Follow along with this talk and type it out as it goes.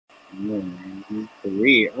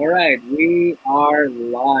Three. All right, we are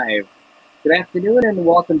live. Good afternoon and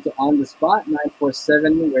welcome to On the Spot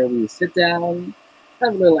 947, where we sit down,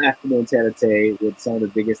 have a little afternoon tete with some of the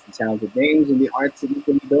biggest and talented names in the arts and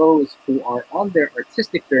equally those who are on their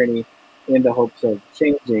artistic journey in the hopes of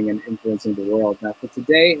changing and influencing the world. Now, for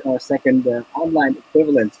today, our second online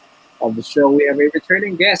equivalent of the show, we have a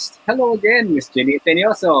returning guest. Hello again, Miss Janine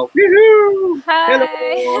Tenoso. Woohoo!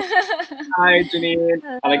 Hello! Hi. Hi, Janine.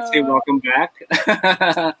 I like to say Hello. welcome back.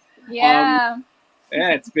 um, Yeah. yeah,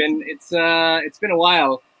 it's been a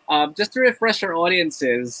while. Just to refresh our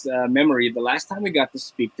audience's memory, the last time we got to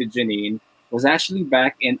speak to Janine was actually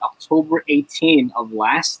back in October 18 of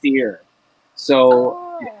last year. So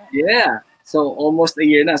Oh. yeah, so almost a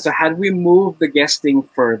year now. So had we moved the guesting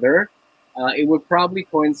further, it would probably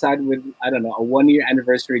coincide with, I don't know, a 1 year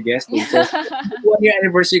anniversary guesting. So 1 year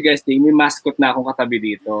anniversary guesting, may mascot na akong katabi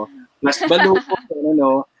dito. Mas balo ko,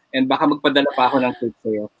 ano, and baka magpadala pa ako ng cake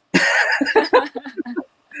sa'yo.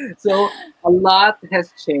 So a lot has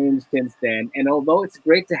changed since then, and although it's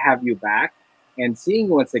great to have you back and seeing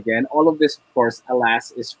you once again, all of this, of course, alas,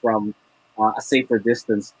 is from a safer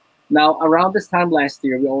distance. Now, around this time last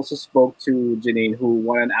year, we also spoke to Janine, who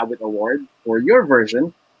won an Awit Award for your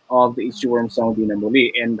version of the Ichiworm song Di Na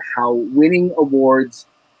Muli, and how winning awards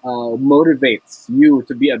motivates you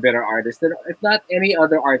to be a better artist, and if not any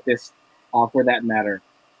other artist for that matter,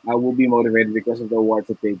 will be motivated because of the awards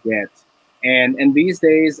that they get. And these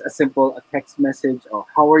days, a text message or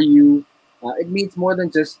how are you, it means more than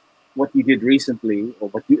just what you did recently or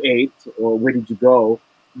what you ate or where did you go,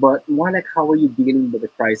 but more like how are you dealing with the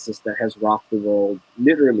crisis that has rocked the world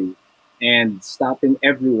literally and stopping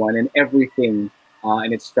everyone and everything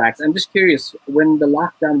in its tracks. I'm just curious, when the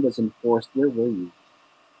lockdown was enforced, where were you?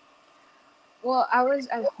 Well, I was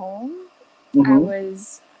at home. I Mm-hmm.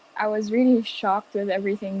 was I was really shocked with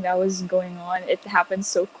everything that was going on. It happened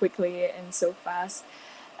so quickly and so fast.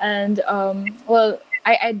 And well,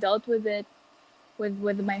 I dealt with it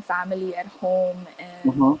with my family at home,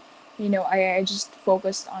 and Mm-hmm. I just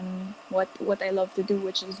focused on what I love to do,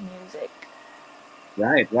 which is music.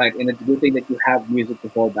 Right, right. And it's a good thing that you have music to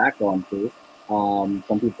fall back on too.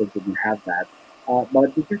 Some people didn't have that.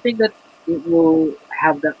 But did you think that it will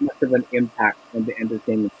have that much of an impact on the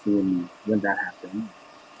entertainment scene when that happened?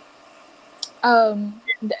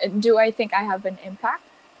 Do I think I have an impact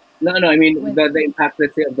No, no, I mean when the impact,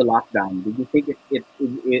 let's say, of the lockdown. Did you think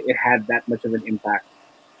it had that much of an impact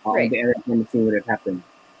on right? the entertainment scene when it happened?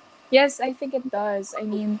 Yes, I think it does. I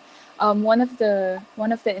mean, one of the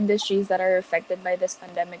industries that are affected by this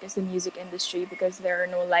pandemic is the music industry because there are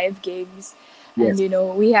no live gigs, and Yes,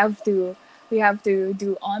 we have to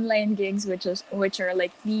do online gigs, which are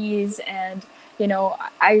like these, and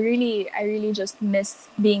I really just miss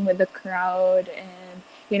being with the crowd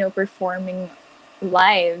and performing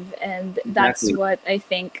live, and that's exactly. what I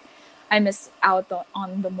think I miss out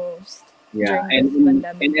on the most Yeah, during this and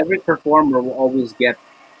pandemic. every performer will always get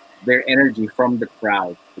their energy from the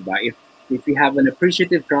crowd. Diba? If you have an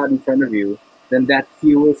appreciative crowd in front of you, then that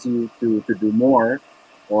fuels you to do more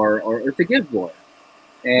or to give more.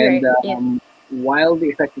 And Right. Yeah. while the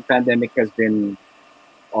effect of pandemic has been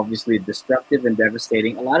obviously destructive and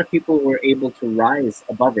devastating, a lot of people were able to rise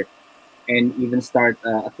above it and even start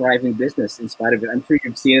a thriving business in spite of it. I'm sure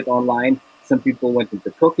you've seen it online. Some people went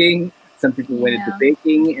into cooking, some people went into Yeah.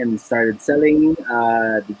 baking and started selling.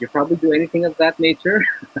 Did you probably do anything of that nature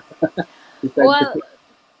besides Well, cooking?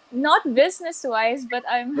 not business wise, but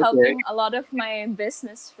I'm Okay. helping a lot of my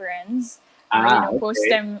business friends. Okay.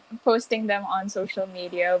 Posting them on social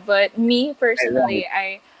media. But me Right, right. personally,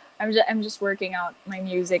 I'm just working out my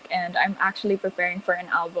music, and I'm actually preparing for an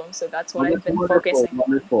album. So that's what Well, I've that's been wonderful, focusing on.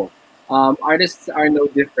 wonderful. Artists are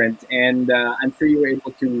no different, and I'm sure you were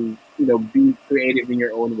able to, be creative in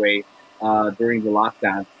your own way during the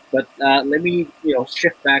lockdown. But let me,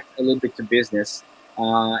 shift back a little bit to business,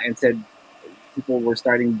 and said people were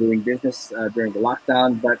starting doing business during the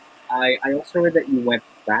lockdown. But I also heard that you went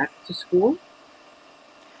back to school.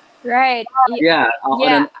 Right. Yeah, on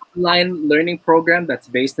Yeah. an online learning program that's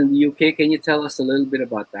based in the UK. Can you tell us a little bit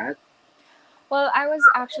about that? Well, I was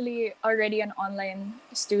actually already an online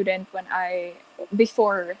student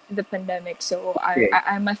before the pandemic. So Okay.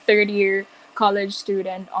 I'm a third year college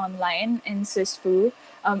student online in SISFU,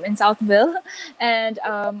 in Southville, and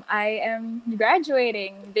I am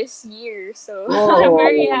graduating this year. So I'm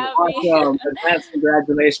very Oh, happy. awesome! Advance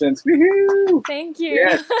congratulations! Woohoo! Thank you.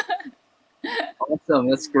 Yes, awesome.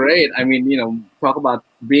 That's great. I mean, talk about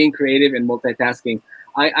being creative and multitasking.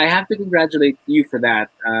 I have to congratulate you for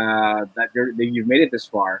that. That you've made it this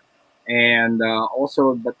far. And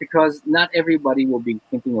also, but because not everybody will be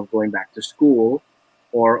thinking of going back to school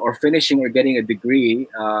or finishing or getting a degree,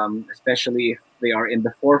 especially if they are in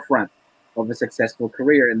the forefront of a successful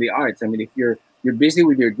career in the arts. I mean, if you're busy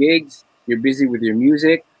with your gigs, you're busy with your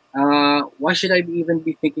music, why should I even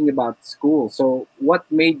be thinking about school? So what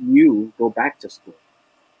made you go back to school?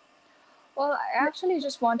 Well, I actually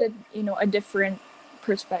just wanted, a different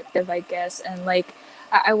perspective, I guess, and like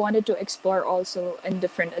I wanted to explore also in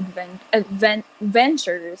different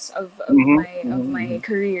ventures Hmm. of my Hmm.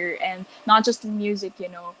 career, and not just in music.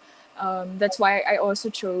 That's why I also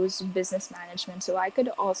chose business management, so I could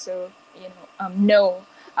also, know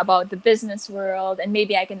about the business world, and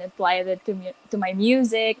maybe I can apply that to my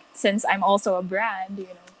music since I'm also a brand,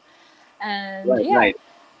 and Right, yeah, right.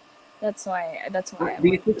 that's why I Do you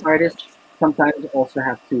went think to college. artists sometimes also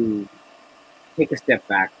have to take a step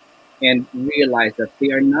back and realize that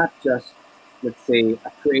they are not just, let's say,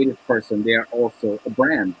 a creative person, they are also a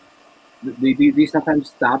brand? Do you sometimes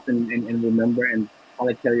stop and remember and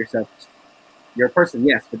probably tell yourself, you're a person,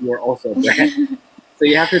 yes, but you are also a brand. So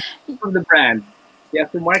you have to think of the brand. You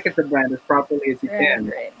have to market the brand as properly as you Right, can.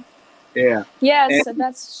 right. Yeah. Yes, And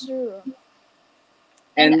that's true.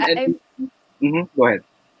 And and, and go ahead.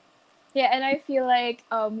 yeah, and I feel like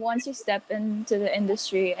once you step into the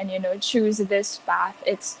industry and choose this path,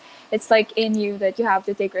 it's like in you that you have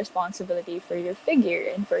to take responsibility for your figure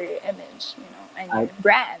and for your image, and I, your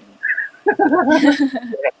brand.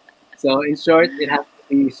 so in short, it has to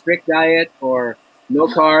be strict diet or no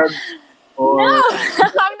carbs No, or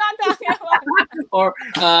I'm not talking about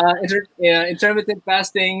intermittent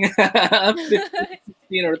fasting, 15, that.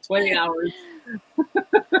 16, or 20 hours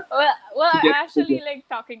Well, to I get to actually the. like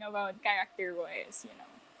talking about character wise.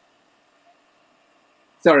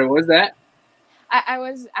 Sorry, what was that? I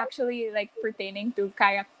was actually like pertaining to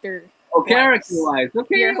character Oh, character wise, wise.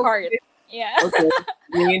 your Okay, heart. okay, Yeah. okay.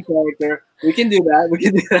 Main character. We can do that. We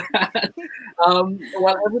can do that.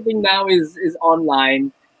 While everything now is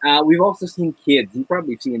online, we've also seen kids. You've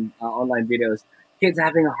probably seen online videos. Kids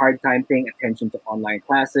having a hard time paying attention to online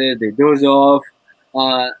classes. They doze off.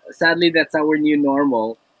 Sadly, that's our new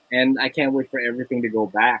normal, and I can't wait for everything to go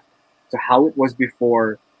back to how it was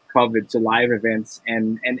before COVID, to live events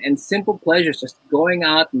and simple pleasures, just going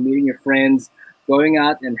out and meeting your friends, going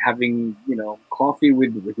out and having coffee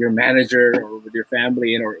with your manager or with your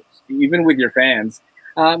family and or even with your fans.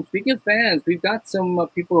 Speaking of fans, we've got some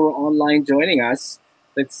people who are online joining us.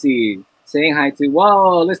 Let's see, saying hi to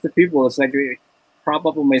wow, list of people. It's like prop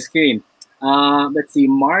up on my screen. Let's see,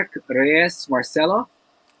 Mark Reyes Marcelo,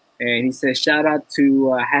 and he says shout out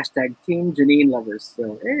to hashtag Team Janine Lovers.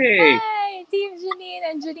 So hey, Hi, Team Janine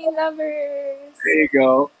and Janine lovers. there you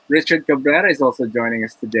go. Richard Cabrera is also joining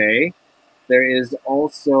us today. There is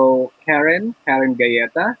also Karen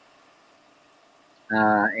Galleta,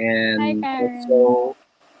 Hi, and Karen. also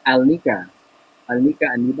Alnika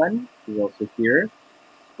Aniban is also here.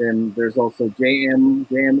 Then there's also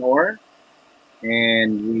JM Orr,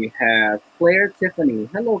 and we have Claire Tiffany.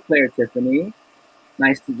 Hello, Claire Tiffany.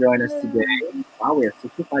 Nice to join us today. Hello. Wow, we have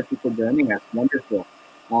 65 people joining us. Wonderful.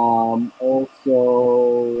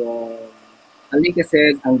 Also, Alika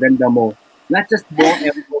says, ang ganda mo. Not just mo,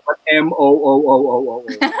 M-O, but M-O-O-O-O-O-O.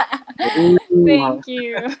 Ooh, Thank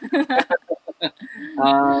you.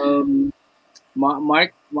 Um,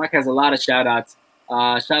 Mark has a lot of shout outs.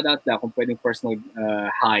 Shout out na kung pwedeng personal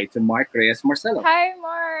hi to Mark Reyes Marcelo. Hi,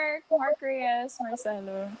 Mark. Mark Reyes,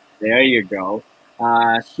 Marcelo. There you go.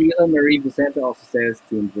 Sheila Marie Vicente also says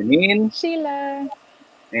Team Janine. Sheila.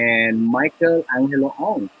 And Michael Angelo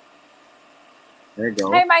Ong. There you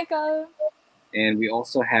Hi, go. Michael. And we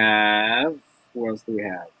also have, who else do we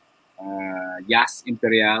have? Yas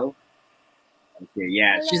Imperial. Okay,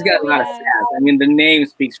 yeah, she's got Hello, a lot of yes. sass. I mean, the name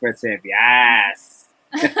speaks for itself. Yes.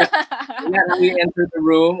 Isn't that how you enter the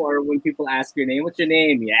room or when people ask your name? What's your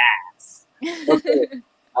name? Yes. Okay.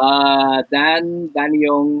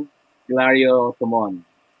 Danyong Hilario Tomon,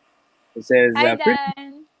 who says, Hi,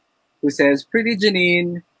 Dan. pretty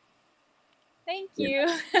Janine. Thank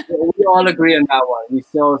Yeah. you. We all agree on that one. We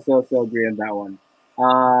so agree on that one.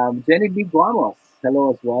 Jenny B. Guamos,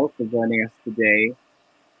 hello as well for joining us today.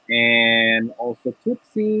 And also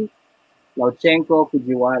Tutsi Lauchenko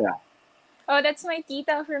Fujiwara. Oh, that's my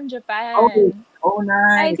tita from Oh, Japan. oh,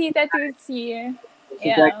 Hi, nice. Tita Tutsi.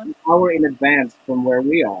 She's like Yeah. an hour in advance from where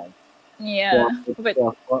we are. So Yeah. it's But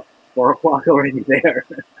 4 o'clock already there.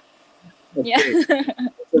 yeah. Okay.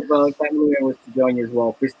 So, family members to join you as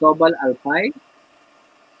well. Cristobal Alpay.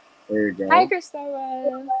 There you Hi, go.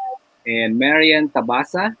 Cristobal. And Marian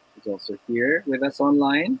Tabasa is also here with us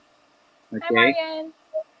online. Hi, Okay. Marian.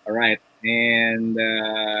 All right. and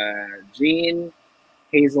Jean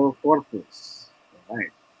Hazel Corpus. All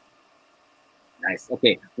right, nice.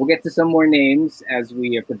 Okay, we'll get to some more names as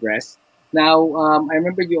we progress. Now, I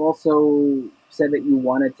remember you also said that you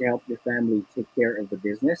wanted to help your family take care of the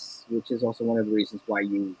business, which is also one of the reasons why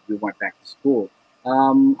you went back to school.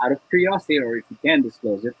 Out of curiosity, or if you can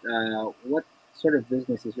disclose it, what sort of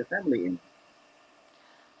business is your family in?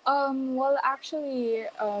 Well, actually,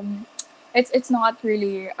 it's not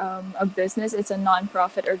really a business. It's a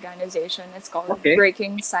non-profit organization. It's called Okay.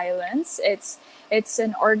 Breaking Silence. It's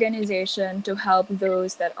an organization to help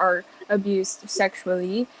those that are abused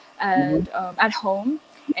sexually Mm-hmm. and at home,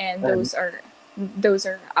 and those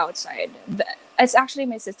are outside. It's actually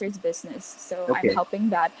my sister's business, so Okay. I'm helping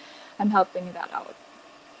that out.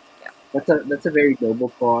 Yeah. That's a very noble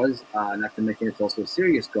cause. Not to mention it's also a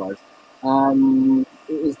serious cause.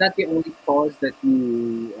 Is that the only cause that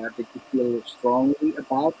you feel strongly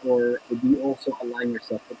about, or do you also align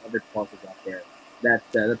yourself with other causes out there that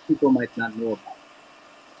people might not know about?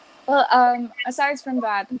 Well, aside from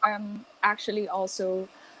that, I'm actually also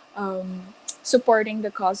um, supporting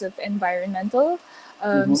the cause of environmental.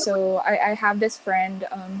 Mm-hmm. So I have this friend.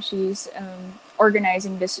 She's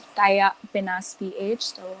organizing this Taya Pinas PH.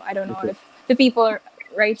 So I don't know Okay. if the people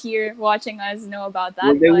right here watching us know about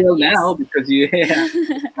Well, that, they but will now yes, because you yeah.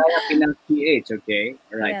 Enough PH. Okay.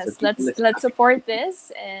 All right. So yes. keep Let's listening. support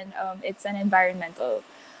this, and it's an environmental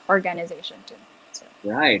organization too. So.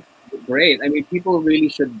 Right. Great. I mean, people really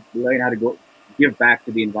should learn how to go give back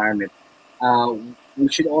to the environment. Uh, we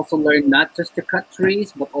should also learn not just to cut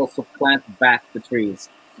trees, but also plant back the trees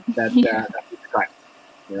that we cut.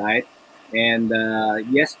 Right. And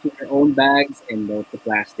yes, to your own bags and no to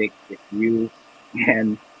plastic if you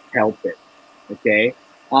can help it. Okay.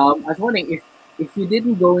 I was wondering if you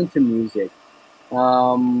didn't go into music,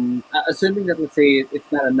 assuming that let's say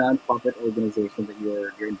it's not a non-profit organization that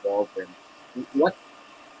you're involved in, what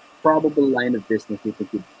probable line of business you think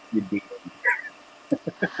you'd be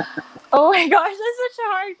Oh my gosh, that's such a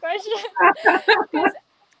hard question. Because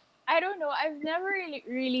I don't know. I've never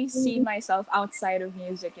really seen in? myself outside of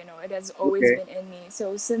music. It has always Okay. been in me.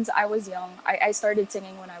 So since I was young, I started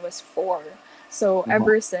singing when I was 4. So Uh-huh.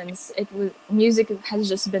 ever since, it was music has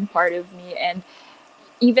just been part of me. And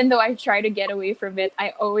even though I try to get away from it,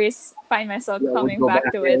 I always find myself Yeah, would coming go back.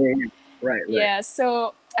 back to Yeah, it. yeah, yeah. Right, right. Yeah.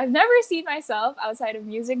 So I've never seen myself outside of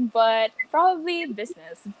music, but probably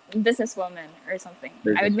businesswoman or something.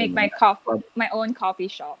 I would make Businesswoman. my own coffee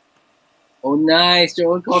shop. Oh, nice.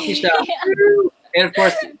 Your own coffee shop. Yeah. Woo! And of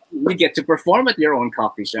course, you get to perform at your own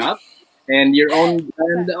coffee shop and your own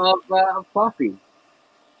brand Exactly. of coffee.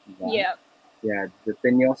 Right? Yeah. Yeah, the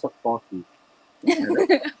Tenoso coffee. Yeah,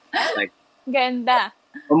 that's like, Ganda.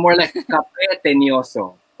 or more like Cafe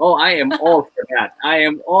Tenoso. Oh, I am all for that. I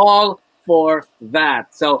am all for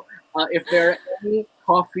that. So, if there are any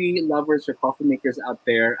coffee lovers or coffee makers out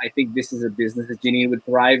there, I think this is a business that Janine would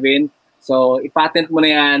thrive in. So, ipatent mo na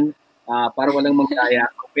yan para walang manggaya.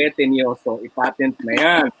 Cafe Tenoso, ipatent na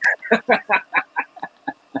yan.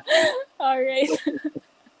 All right.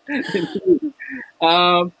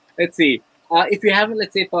 Let's see. If you haven't,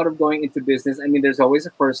 let's say, thought of going into business, I mean, there's always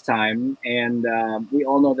a first time, and we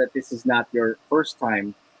all know that this is not your first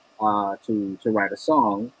time to write a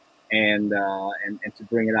song and to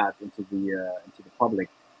bring it out into the public.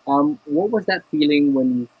 What was that feeling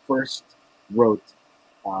when you first wrote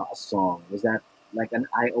a song? Was that like an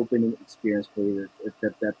eye-opening experience for you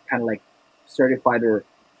that kind of like certified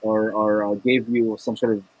or gave you some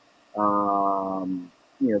sort of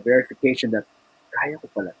verification that kaya ko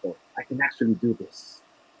pala to. I can actually do this.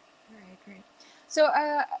 Right, right. So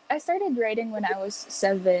I started writing when I was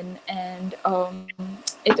 7, and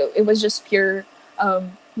it was just pure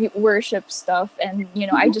worship stuff, and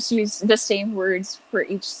I Mhm. just use the same words for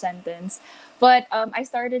each sentence. But I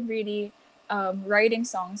started really writing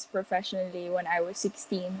songs professionally when I was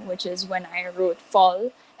 16, which is when I wrote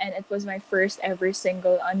Fall, and it was my first ever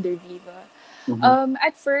single under Viva. Mhm.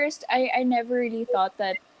 At first, I never really thought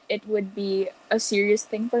that it would be a serious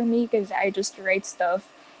thing for me, because I just write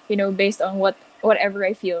stuff, based on whatever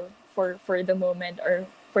I feel for the moment or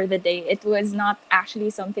for the day. It was not actually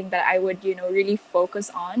something that I would, really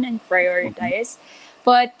focus on and Mhm. prioritize.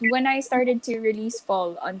 But when I started to release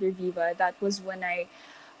Fall under Viva, that was when I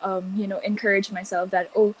encourage myself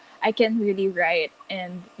that, oh, I can really write,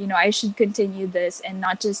 and I should continue this and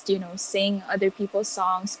not just sing other people's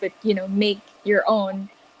songs, but make your own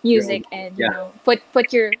Your own, music, and yeah, put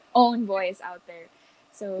your own voice out there.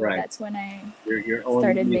 So right. that's when I Your own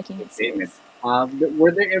started making musical it statement. serious. Were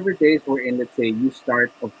there ever days wherein, let's say, you start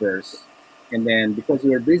a verse, and then because you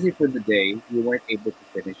were busy for the day, you weren't able to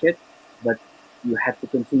finish it? but you had to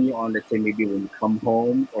continue on, let's say maybe when you come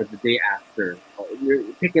home or the day after, or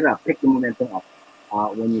you pick it up, pick the momentum up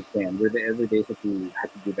when you can. Were there ever days that you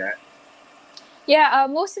had to do that? Yeah,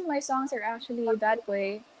 most of my songs are actually that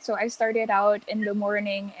way. So I started out in the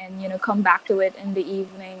morning and come back to it in the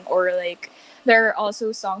evening, or like there are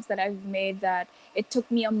also songs that I've made that it took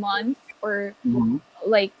me a month or Mm-hmm.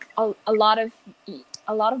 like a lot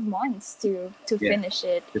of months to Yeah, finish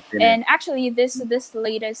it. to finish. And actually, this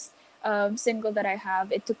latest single that I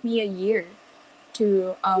have, it took me a year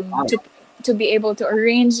to um Wow. to to be able to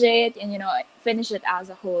arrange it and finish it as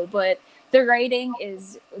a whole. But the writing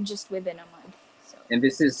is just within a month. So And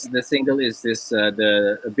this is the single. Is this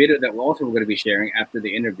the a video that we're also going to be sharing after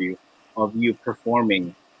the interview of you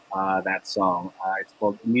performing that song? It's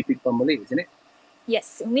called "Umibig Pa Muli," isn't it?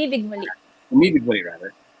 yes, umibig muli. Umibig Muli,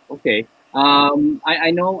 rather. Okay. I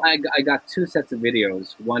know I got two sets of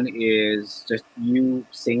videos. One is just you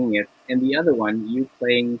singing it, and the other one you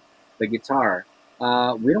playing the guitar.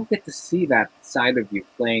 We don't get to see that side of you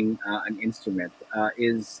playing an instrument.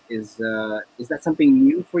 Is that something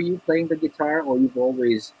new for you playing the guitar, or you've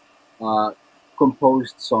always uh,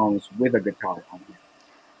 composed songs with a guitar on it?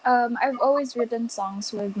 I've always written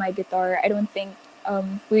songs with my guitar. I don't think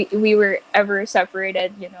we were ever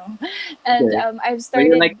separated. And Okay, I've but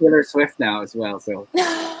you're started. like Taylor Swift now as well, so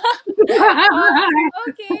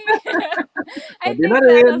Okay. I but you're not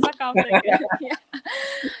take that in. as a compliment. Yeah.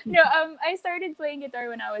 No, I started playing guitar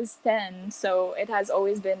when I was 10, so it has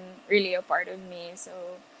always been really a part of me. So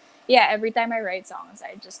yeah, every time I write songs,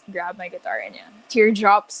 I just grab my guitar and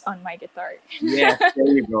teardrops on my guitar. Yes, there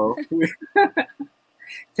you go.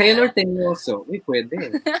 Taylor Tenoso. Uy,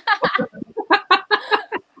 pwede.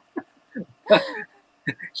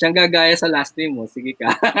 Siyang gagaya sa last name mo. Sige ka.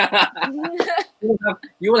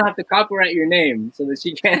 You will have to copyright your name so that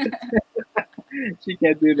she can't she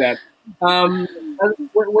can't do that. Um,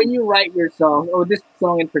 when you write your song, or this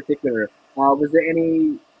song in particular, was there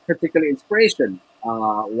any particular inspiration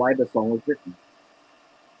why the song was written?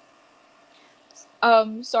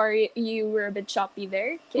 Sorry, you were a bit choppy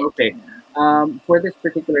there. Okay. For this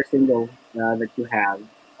particular single that you have,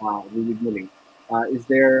 Really Muli, is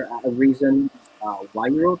there a reason why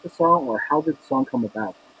you wrote the song, or how did the song come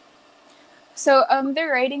about? So the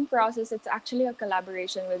writing process, it's actually a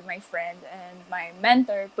collaboration with my friend and my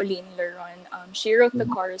mentor, Pauline Leron. She wrote the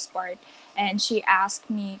Mhm. chorus part and she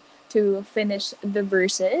asked me to finish the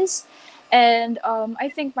verses. And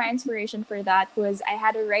I think my inspiration for that was I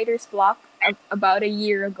had a writer's block about a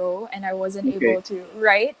year ago and I wasn't Okay. able to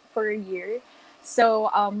write for a year.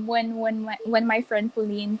 So when my friend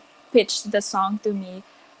Pauline pitched the song to me,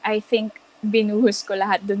 I think binuhos ko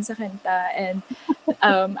lahat dun sa kanta, and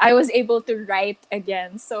I was able to write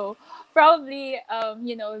again. So probably,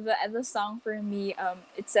 the song for me,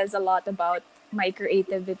 it says a lot about my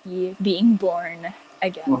creativity being born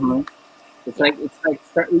again. Mhm. Yeah,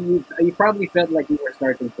 You probably felt like you were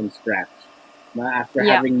starting from scratch after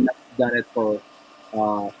yeah. having not done it for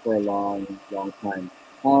a long time.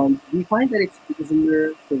 Do you find that it's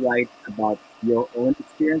easier to write about your own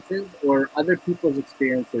experiences, or other people's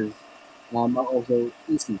experiences are also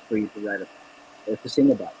easy for you to write about or to sing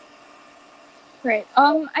about? Right.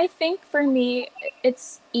 I think for me,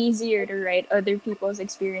 it's easier to write other people's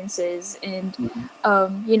experiences and,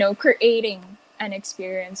 Mhm. creating an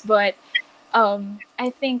experience. But I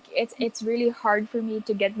think it's really hard for me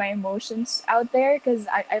to get my emotions out there because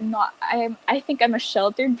I think I'm a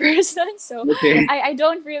sheltered person, so Okay. I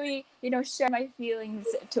don't really share my feelings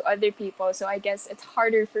to other people. So I guess it's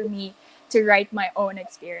harder for me to write my own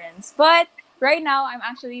experience. But right now I'm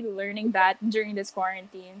actually learning that during this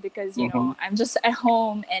quarantine because Mhm. I'm just at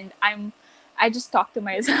home and I just talk to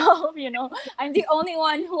myself. I'm the only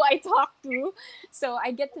one who I talk to, so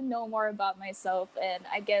I get to know more about myself, and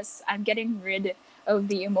I guess I'm getting rid of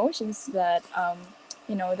the emotions that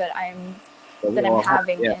that I'm So we that I'm all have,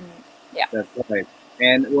 having. yeah. And yeah. That's right.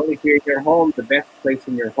 And well, if you're in your home, the best place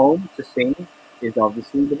in your home to sing is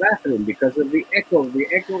obviously the bathroom because of the echo. The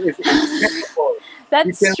echo is impeccable. You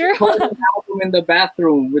That's can true. record an album in the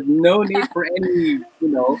bathroom with no need for any,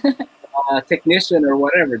 technician or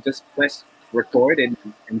whatever. Just press record and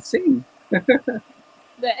sing.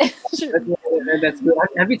 That's true. That's good.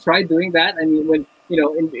 Have you tried doing that? I mean, when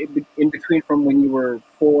in between from when you were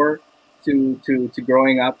 4 to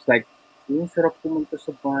growing up, it's like, yung sarap pumunta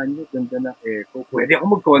sa banyo, ganda ng echo. Pwede ako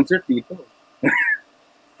mag-concert dito.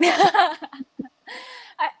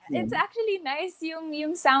 It's Mm. actually nice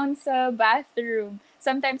yung sound sa bathroom.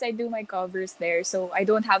 Sometimes I do my covers there, so I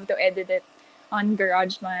don't have to edit it on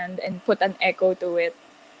GarageBand and put an echo to it.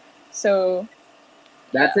 So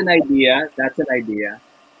That's yeah. an idea. That's an idea.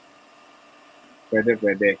 Pwede,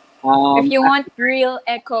 pwede. If you want real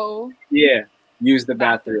echo, Yeah, use the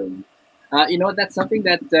bathroom. bathroom. That's something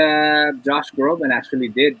that Josh Groban actually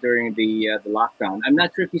did during the lockdown. I'm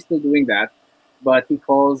not sure if he's still doing that, but he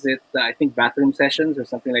calls it, I think, bathroom sessions or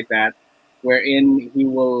something like that, wherein he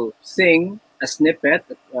will sing a snippet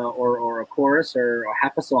or a chorus or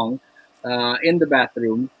half a song in the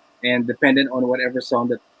bathroom, and dependent on whatever song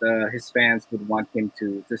that his fans would want him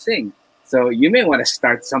to sing. So you may want to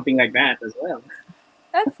start something like that as well.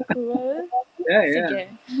 That's cool. Yeah, yeah. Sige.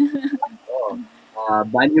 Oh,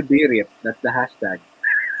 banyo birit. That's the hashtag.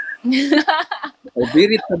 O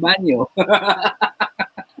birit sa banyo.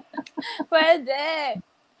 Pwede.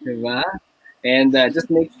 Diba? And just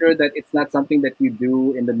make sure that it's not something that you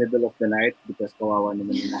do in the middle of the night because kawawa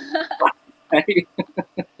naman yung mga kapitbahay.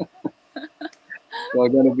 They're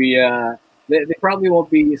gonna be they probably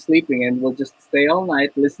won't be sleeping and will just stay all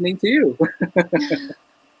night listening to you.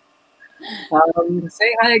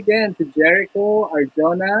 Say hi again to Jericho,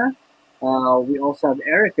 Arjona. We also have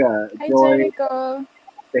Erica, Hi, Joy Jericho.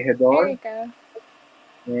 Tejedor, Erica.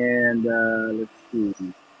 and let's see,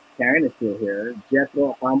 Karen is still here.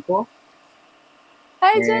 Jetro Ocampo,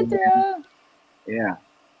 Hi, and Jetro. yeah,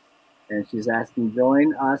 and she's asking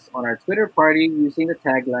join us on our Twitter party using the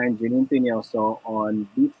tagline Janine Tenoso on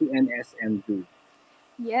BTNSMD.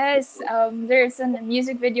 Yes, there's a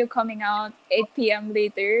music video coming out 8 p.m.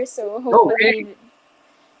 later, so Oh, hey, hopefully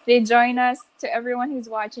they join us. To everyone who's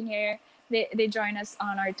watching here, they join us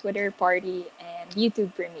on our Twitter party and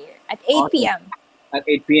YouTube premiere at 8 awesome! p.m. At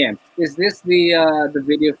 8 p.m. Is this the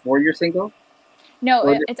video for your single No,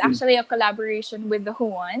 or the? it's actually a collaboration with the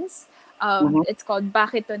Juans. Mhm. It's called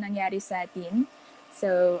Bakit To Nangyari Sa Atin.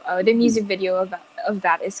 So the music video of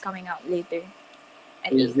that is coming out later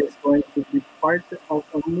at Is 8. this going to be part of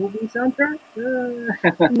a movie soundtrack?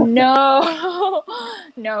 No,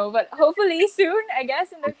 no, but hopefully soon, I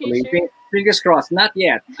guess, in the Hopefully, future. fingers crossed. Not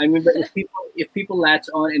yet. I mean, but if people latch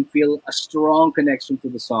on and feel a strong connection to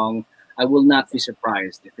the song, I will not be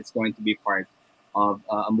surprised if it's going to be part of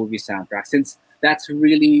a movie soundtrack, since that's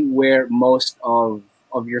really where most of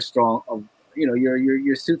your strong of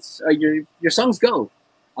your suits your songs go,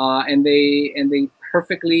 and they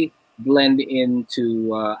perfectly blend into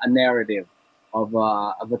a narrative of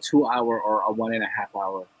a 2 hour or a 1.5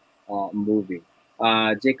 hour movie.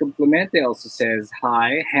 Jacob Clemente also says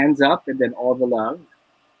hi, hands up, and then all the love.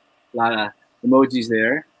 A lot of emojis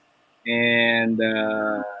there. And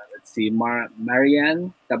let's see,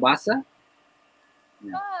 Marianne Tabasa.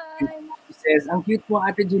 Yeah. Hi. She says, ang cute mo,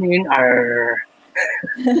 Ate Janine. Arr.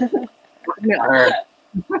 Bakit may arr?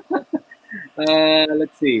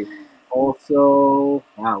 Let's see. Also,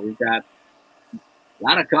 wow, we've got a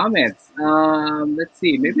lot of comments. Let's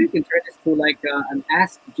see. Maybe we can turn this to like an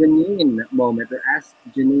Ask Janine moment or Ask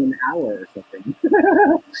Janine hour or something.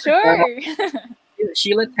 Sure.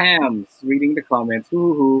 Sheila Tams reading the comments.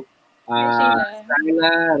 Woohoo. Hi, Sheila.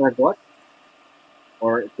 Skyla Ragot,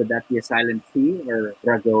 or could that be a silent T or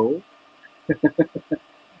Rago?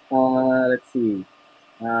 Let's see.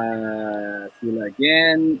 Sheila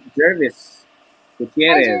again. Jervis Hi,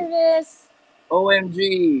 Gutierrez. Jervis.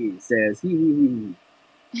 OMG says hee.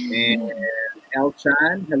 And El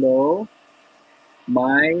Chan, hello.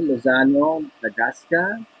 Mai Lozano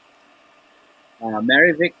Lagasca.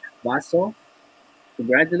 Marivic Vaso.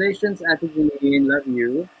 Congratulations, Ate Janine. Love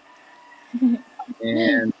you.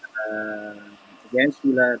 And uh, again,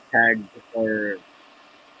 Sheila tagged or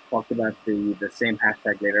talked about the same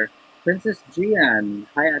hashtag later. Princess Gian,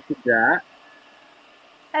 hi Atija.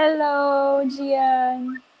 Hello,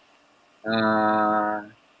 Gian. Uh,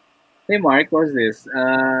 hey Mark, what's this?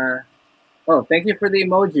 Oh, thank you for the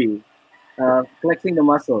emoji. Flexing the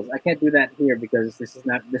muscles. I can't do that here because this is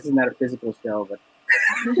not a physical show, but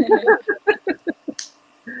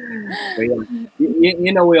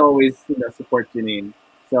yeah, we always support Janine.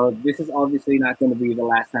 So this is obviously not going to be the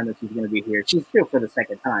last time that she's going to be here. She's here for the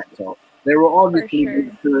second time, so there will For obviously be sure.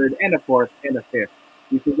 a third and a fourth and a fifth.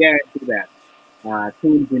 You can guarantee that.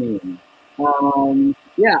 Team Janine.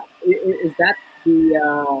 Yeah, is that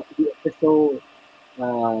the official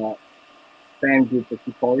uh, fan group that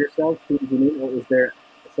you call yourself, Team Janine, or is there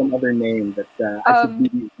some other name that I should Um,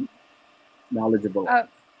 be knowledgeable of? uh,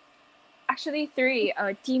 actually three.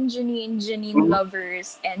 Team Janine, Janine Mhm.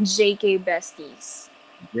 Lovers, and JK Besties.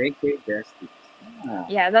 JK Besties. Ah.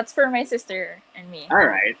 Yeah, that's for my sister and me. All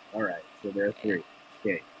right, all right. So there are three.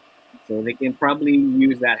 Okay, so they can probably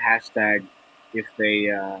use that hashtag if they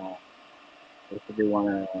want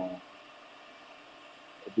to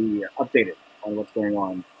be updated on what's going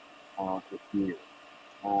on with you.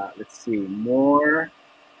 Let's see more.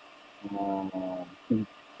 Uh,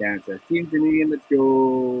 Kansas. Team Janine, let's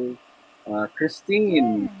go.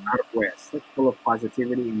 Christine, Yeah. out of West. That's full of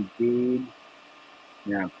positivity indeed.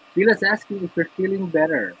 Yeah. Sheila's asking if you're feeling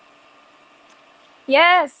better.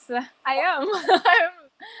 Yes, I am.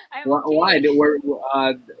 I'm Why? okay.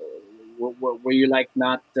 Were you like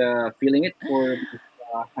not feeling it for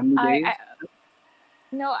how many I days?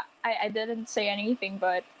 no, I didn't say anything,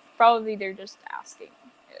 but probably they're just asking.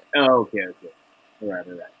 Oh, okay, okay. All right,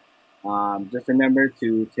 all right. Just remember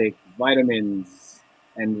to take vitamins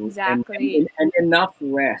and and, Exactly. and enough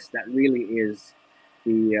rest. That really is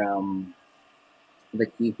the um, the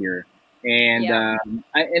key here. And Yep.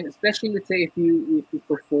 and especially let's say if you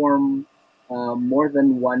perform more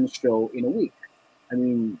than one show in a week. I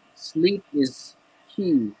mean, sleep is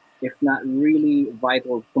key, if not really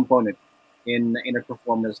vital component in a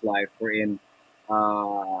performer's life. Wherein,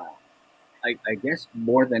 I guess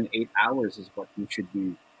more than 8 hours is what you should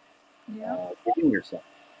be Yep. giving yourself,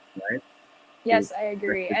 right? To Yes, I rest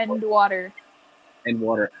agree. your voice And water. and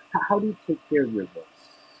water. How do you take care of your voice?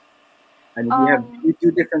 I mean, Um. you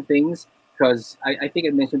do different things because I think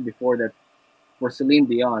I mentioned before that for Celine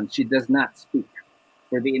Dion, she does not speak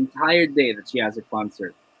for the entire day that she has a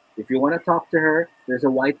concert. If you want to talk to her, there's a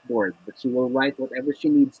whiteboard, but she will write whatever she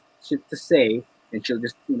needs to say, and she'll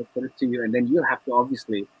just put it to you, and then you'll have to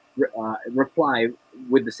obviously reply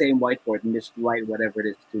with the same whiteboard and just write whatever it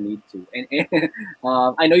is you need to. And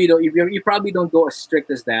I know you don't, you probably don't go as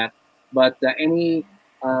strict as that, but any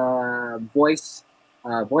voice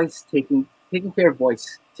taking care of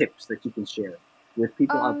voice tips that you can share with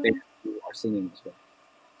people out there Um. who are singing as well.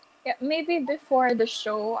 Yeah, maybe before the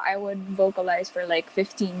show, I would vocalize for like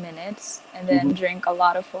 15 minutes and then Mm-hmm. drink a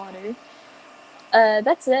lot of water.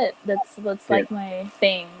 That's it. That's Yeah, like my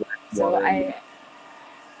thing. So water and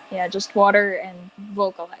yeah, just water and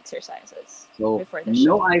vocal exercises so before the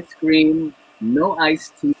no show. ice cream, no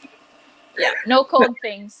iced tea, Yeah, no cold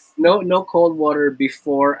things. no cold water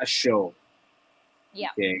before a show. Yeah.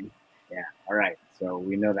 Okay, yeah, all right. So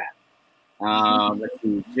we know that. Let's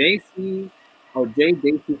see, JC, oh J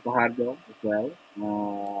Daisy Fajardo as well.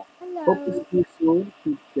 Hope to see Hello. you soon.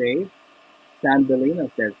 Keep safe. Sandalina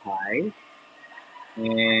says hi,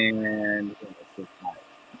 and who else says hi?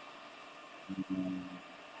 Um,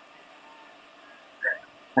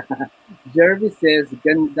 Jervis says,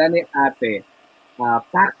 ganda ni ate.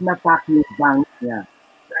 Pack na pack yung bangs niya.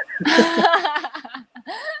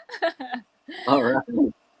 All right.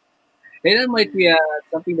 And that might be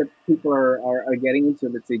something that people are getting into,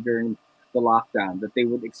 let's say, during the lockdown, that they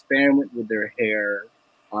would experiment with their hair.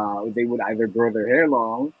 They would either grow their hair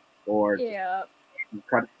long or just Yeah,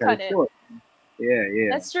 cut cut it it. short. Yeah, yeah.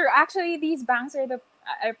 That's true. Actually, these bangs are the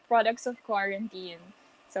products of quarantine.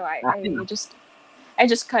 So Ah, yeah, I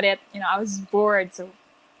just cut it. I was bored, so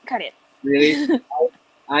cut it. really?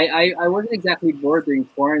 I wasn't exactly bored during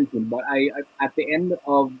quarantine, but at the end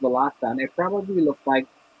of the lockdown, I probably looked like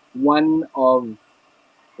one of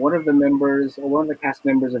one of the members or one of the cast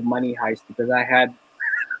members of Money Heist because I had.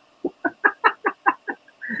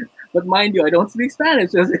 But mind you, I don't speak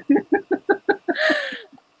Spanish.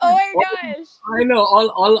 Oh my gosh. I know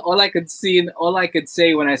all I could see and all I could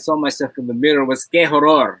say when I saw myself in the mirror was "que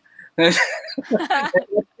horror," and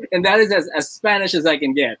that is as Spanish as I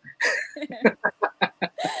can get.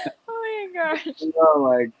 Oh my gosh. Oh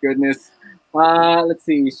my goodness. Let's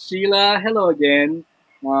see, Sheila. Hello again.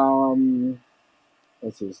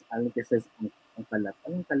 Let's see. I think it says ang kalat.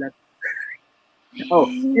 Anong kalat? Oh,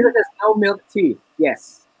 Sheila says no milk tea.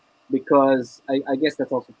 Yes, because I guess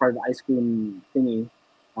that's also part of the ice cream thingy.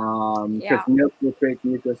 Because Yeah, milk will create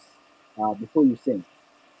mucus before you sing.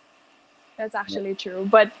 that's actually true.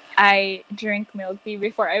 But I drink milk tea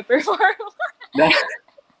before I perform.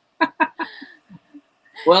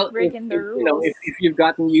 Well, Breaking the if rules. you've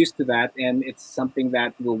gotten used to that and it's something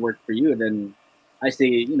that will work for you, then I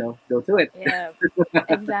say go to it. Yeah,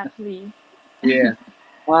 exactly. Yeah.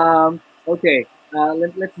 Okay.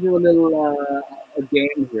 Let's do a little a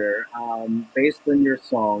game here. Based on your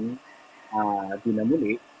song,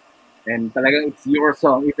 Dinamuli, and talagang it's your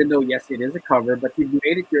song, even though yes, it is a cover, but you've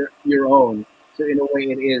made it your own. So in a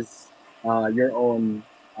way, it is your own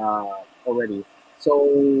already. So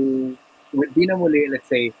with Dinamuli, let's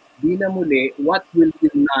say Dinamuli, what will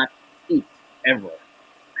you not eat ever?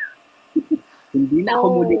 Hindi na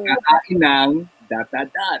ako muli Oh, kakain ng dot dot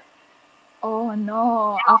dot. oh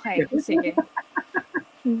no. Okay, sige.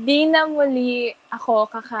 Hindi na muli ako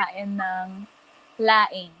kakain ng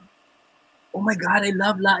laing. Oh my god, I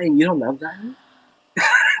love laing. You don't love laing?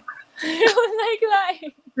 I don't like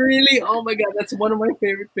laing. Really? Oh my god, that's one of my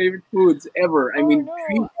favorite foods ever. I Oh mean,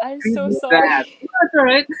 no, I'm treat so me that. sorry. That's all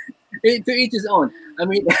right. To each his own. I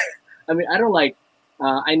mean, I mean, I don't like.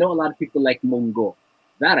 I know a lot of people like mungo.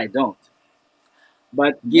 That I don't.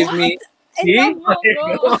 But give What? me. I See, love there you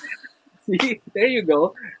Mongo. go. See, there you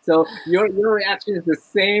go. So your reaction is the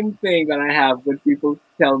same thing that I have when people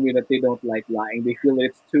tell me that they don't like lying. They feel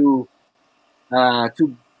it's too I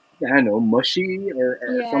don't know, mushy or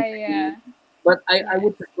Yeah, something. yeah, But I yeah.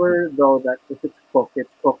 would prefer though that if it's cooked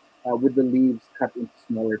with the leaves cut into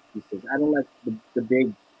smaller pieces. I don't like the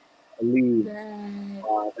big leaves.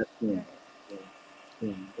 Right. That's Right.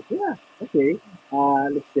 But yeah, okay.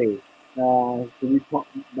 Let's say. So we talk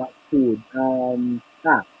about food.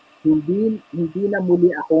 Hindi na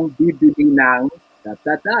muli akong bibili ng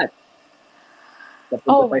that. Papunta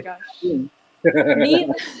Oh pa my sa gosh. akin. Di,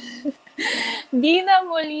 di na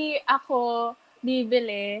muli ako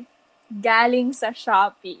bibili galing sa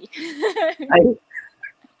Shopee. Ay,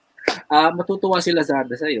 matutuwa si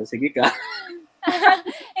Lazada sa'yo. Sige ka.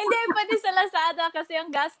 Hindi, pwede sa Lazada kasi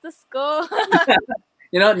ang gastos ko.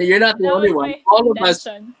 You know, you're not the That only was one. my All of us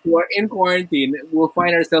intention. who are in quarantine will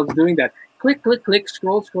find ourselves doing that. Click, click, click,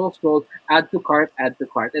 scroll, add to cart, add to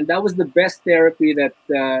cart, and that was the best therapy that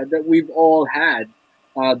we've all had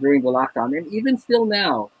during the lockdown, and even still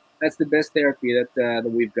now, that's the best therapy that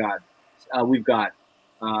we've got. We've got.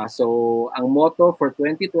 So, ang motto for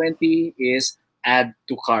 2020 is add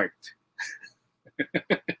to cart.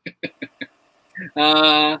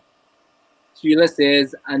 Uh, Sheila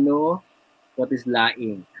says, ano, what is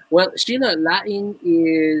laing? Well, Sheila, laing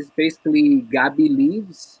is basically gabi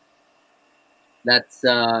leaves. That's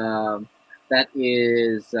that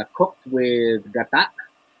is cooked with gata,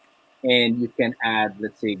 and you can add,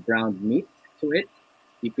 let's say, ground meat to it.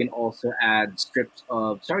 You can also add strips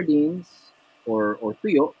of sardines or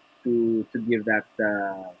tuyo to give that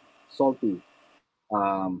salty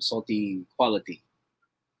salty quality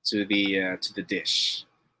to the dish.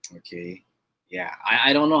 Okay, yeah,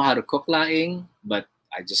 I don't know how to cook laing, but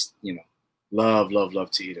I just love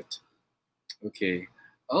to eat it. Okay.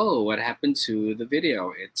 Oh, what happened to the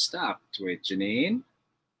video? It stopped. Wait, Janine.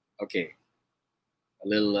 Okay, a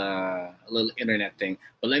little internet thing.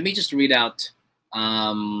 But let me just read out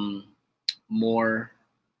um, more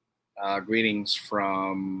greetings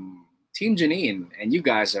from Team Janine, and you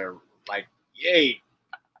guys are like, yay!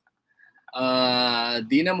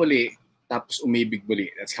 Di na muli, tapos umibig muli.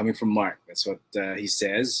 That's coming from Mark. That's what he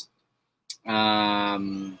says.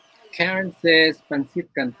 Karen says, Pansit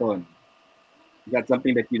Canton. Is that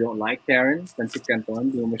something that you don't like, Karen? Pancit Canton?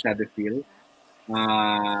 Di mo masyado feel?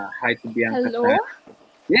 Hi to Bianca Tan. Hello?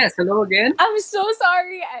 Yes, hello again. I'm so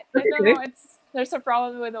sorry. I don't know. Okay. There's a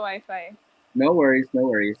problem with the Wi-Fi. No worries, no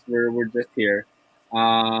worries. We're just here.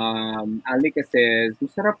 Alika says,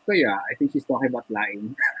 masarap kaya? I think she's talking about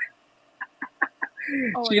laing.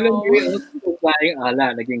 Oh Sheila no. Marie also laing.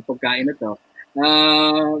 Ala, naging pagkain na to.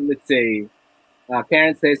 Let's say,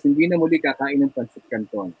 Karen says, hindi na muli kakain ng Pancit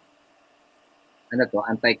Canton. Ano to?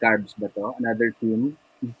 Anti-carbs ba to? Another team?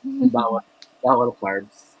 Bawal, bawal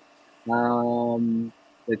carbs.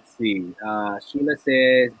 Let's see. Sheila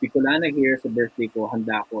says, Bicolana here sa birthday ko,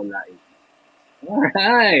 handa ko live. All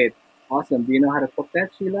right. Awesome. Do you know how to cook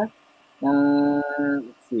that, Sheila?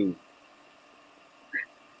 Let's see.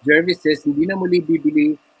 Jervis says, hindi na muli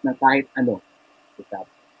bibili ng kahit ano.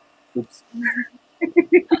 Oops.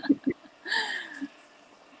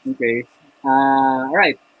 Okay. All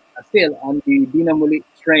right. Still, on the di na muli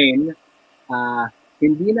train,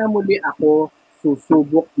 hindi na muli ako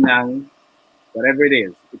susubok ng whatever it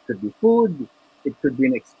is. It could be food, it could be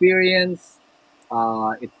an experience,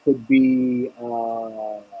 it could be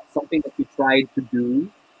something that you tried to do,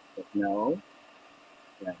 but no.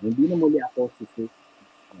 Yeah, hindi na muli ako susubok.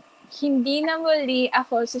 Hindi na muli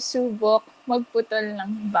ako susubok magputol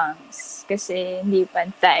ng bangs kasi hindi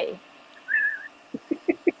pantay.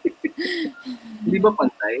 Hindi ba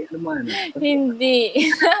pantay? Ano man? Hindi.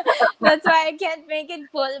 That's why I can't make it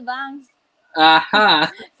full bangs. Aha.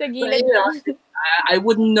 Sa But, gilid you know, lang. I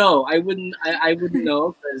wouldn't know. I wouldn't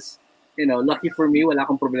know because lucky for me, wala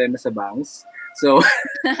akong problema sa bangs. So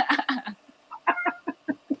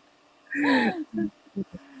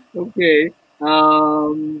okay.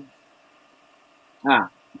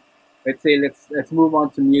 Let's say let's move on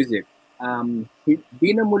to music.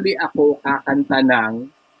 Di na muli ako kakanta ng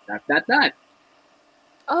that.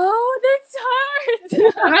 Oh, that's hard!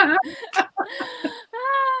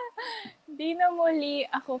 Di na muli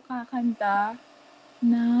ako kakanta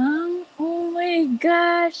ng, oh my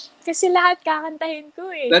gosh, kasi lahat kakantahin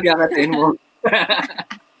ko eh. Nagkakatin mo.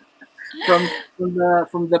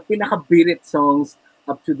 from the pinaka-birit songs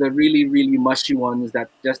up to the really really mushy ones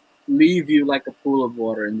that just leave you like a pool of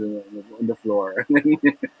water in the floor.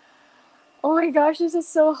 Oh my gosh, this is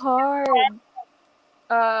so hard.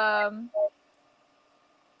 Um,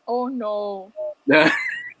 oh no.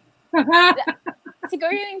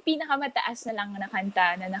 Siguro yung pinakamataas na lang na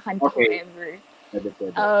kanta na nakanta ko Okay. ever. Pwede.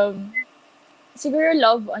 Siguro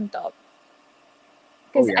Love on Top. Oh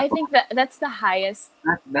Because yeah. I think that's the highest.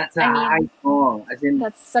 That's a I high mean, song. As in,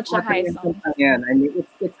 that's such a high song. yan. I mean,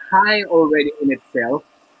 it's high already in itself,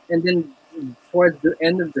 and then towards the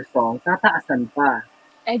end of the song, tataasan pa.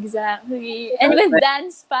 Exactly. And with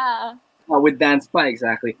dance pa. With dance pa,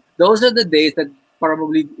 exactly. Those are the days that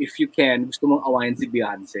probably, if you can, gusto mong awayin si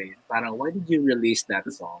Beyonce. Parang, why did you release that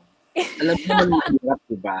song? Alam mo naman mahirap,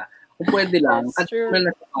 diba? Kung pwede lang, That's kanta mo true.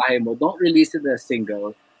 na sa bahay mo, don't release it as a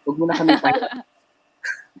single. Huwag mo na kami pahirap.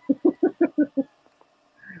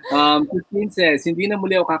 Christine says, hindi na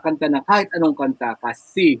muli ako kakanta ng kahit anong kanta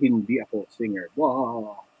kasi hindi ako singer.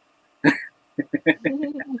 Wow.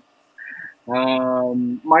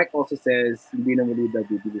 Mark also says, hindi na muli daw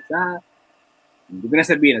bibili sa... Hindi ko na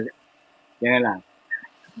sabihin. Yan na lang.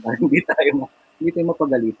 Hindi tayo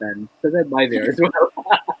mapagalitan. Because I buy there as well.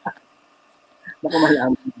 Baka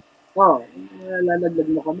malaman. Oh,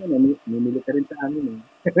 lalaglag mo kami. Namimili ka rin sa amin.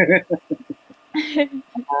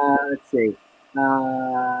 Let's say,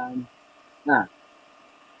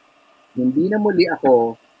 hindi na muli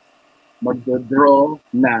ako magdo-draw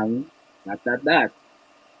ng that.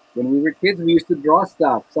 When we were kids, we used to draw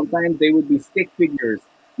stuff. Sometimes they would be stick figures.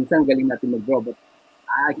 Minsan galing natin mag-draw, but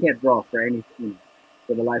I can't draw for anything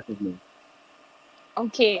for the life of me.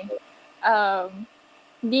 Okay.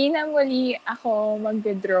 Di na muli ako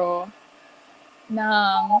mag-draw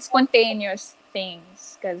ng spontaneous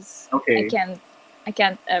things because Okay. I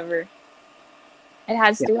can't ever. It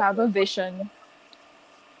has to have a vision.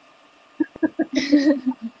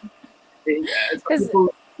 Some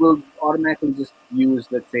people will automatically just use,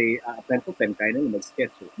 let's say, a pencil pen, kaya na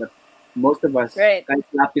mag-sketch. But most of us, right. kahit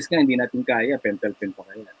lapis ka, hindi natin kaya, pencil pen pa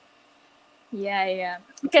kaya. Yeah.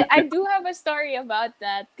 Okay, I do have a story about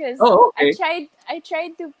that because okay. I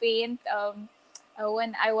tried to paint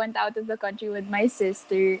when I went out of the country with my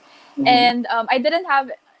sister, and I didn't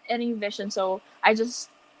have any vision, so I just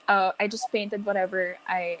painted whatever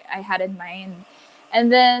I had in mind.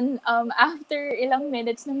 And then after ilang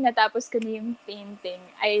minutes nung natapos ko na yung painting,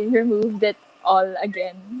 I removed it all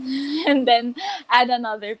again and then add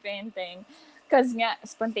another painting. Because nga,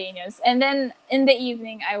 spontaneous. And then in the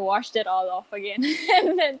evening, I washed it all off again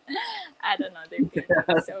and then add another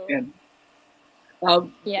painting. So,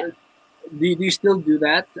 yeah. Do you still do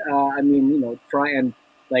that? I mean, try and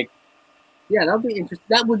that would be interesting.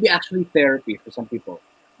 That would be actually therapy for some people.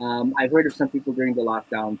 I've heard of some people during the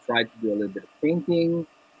lockdown tried to do a little bit of painting,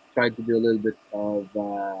 tried to do a little bit of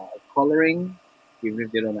coloring, even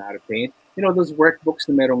if they don't know how to paint. Those workbooks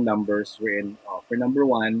na merong numbers wherein for number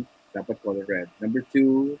 1, dapat color red. Number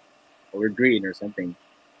 2, color green or something.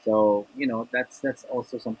 So, that's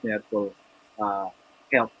also something that will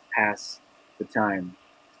help pass the time.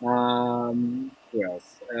 Who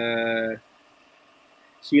else?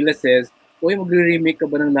 Sheila says, uy, magre-remake ka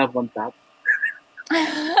ba ng Love on Top?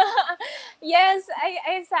 Yes,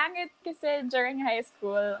 I sang it kasi during high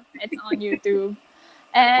school. It's on YouTube.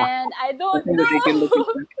 And I don't know. We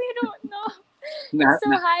don't know. It's so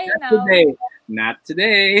high now. Not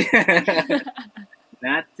today.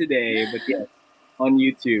 Not today, but yes, on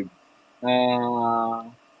YouTube.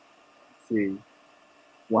 Let's see.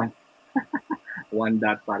 One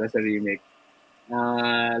dot para sa remake.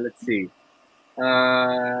 Let's see.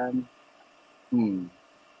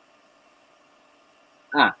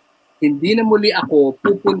 Hindi na muli ako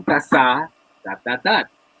pupunta sa ...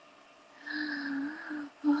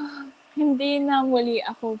 Hindi na muli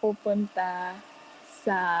ako pupunta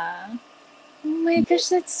sa... Oh my gosh,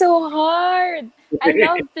 that's so hard. I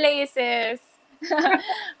love places.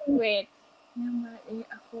 Wait. Hindi na muli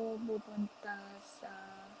ako pupunta sa...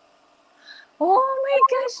 Oh my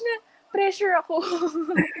gosh, pressure ako.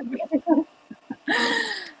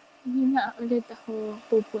 Hindi na ulit ako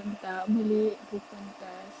muli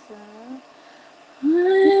pupunta sa...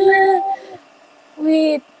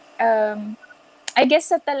 Wait, I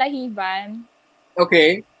guess sa Talahiban.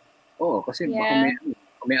 Okay. Kasi baka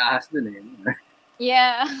may ahas dun eh.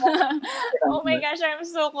 Yeah. Oh my gosh, I'm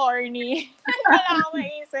so corny. Wala akong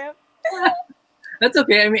maisip. That's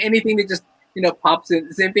okay. I mean, anything that just, pops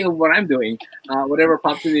in. Same thing with what I'm doing. Whatever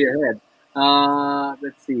pops into your head.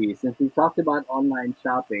 Let's see. Since we talked about online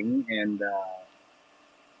shopping and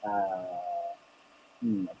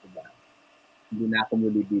ano ba? Hindi na ako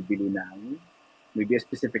muli bibili ng maybe a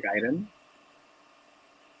specific item.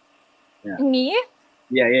 Yeah. Me?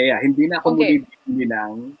 Yeah. Hindi na ako muli bibili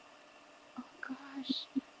ng... Oh gosh.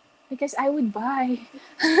 because I would buy.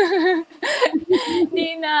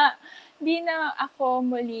 di na, di na ako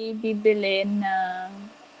muli bibili ng,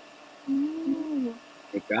 no,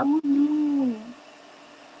 Makeup, oh no,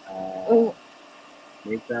 uh, oh,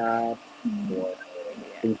 makeup, or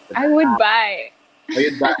things to the I would house. buy. O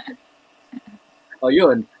yun ba? O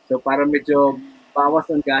yun. So para medyo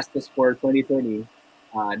bawas ang gastos for 2020,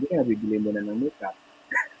 di ka na bibili mo na ng makeup.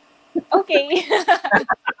 Okay.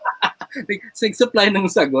 Sig-supply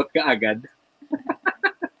ng sagot ka agad.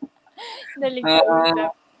 Dali Uh,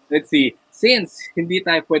 kausap. let's see. Since hindi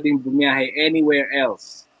tayo pwedeng bumiyahe anywhere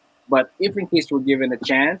else, but if in case we're given a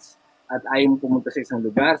chance at ayaw mo pumunta sa isang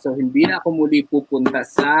lugar, so hindi na ako muli pupunta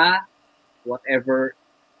sa whatever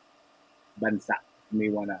bansa you may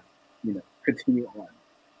wanna, continue on.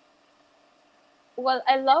 Well,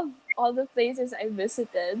 I love all the places I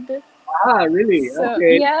visited. Ah, really? So,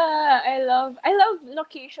 Okay. yeah, I love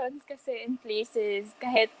locations kasi in places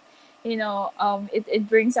kahit it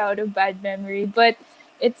brings out a bad memory, but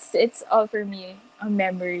it's all for me a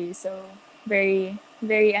memory. So, very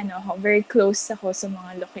very very close ako sa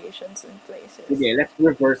mga locations and places. Sige, let's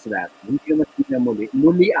reverse that. Hindi naman sila muli.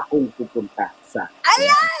 Muli akong pupunta sa. Ayan.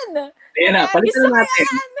 Ayan! Ayan na, Yeah, palitan gusto na ko natin.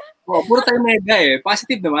 yan! Oh, puro tayo mega eh.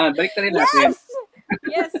 Positive naman. Balik na rin natin. Yes!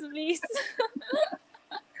 Yes, please.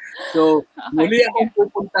 So, Okay, muli sige. akong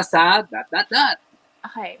pupunta sa dot.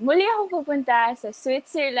 Okay, muli ako pupunta sa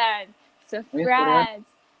Switzerland, sa Ayun, sarap. France,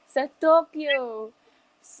 sa Tokyo,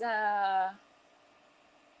 sa...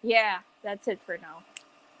 Yeah, that's it for now.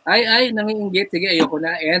 Ay, nangiinggit. Sige, ayoko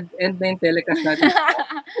na. End na yung telecast natin.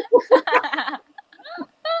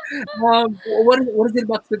 What is it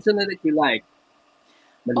about Switzerland that you like?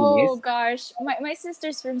 Oh Malinis? gosh, my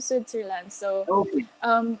sister's from Switzerland, so Okay.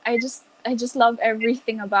 I just love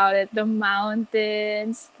everything about it. The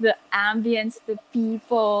mountains, the ambience, the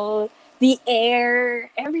people, the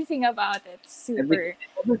air, everything about it. Super.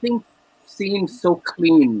 Everything seems so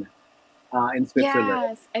clean in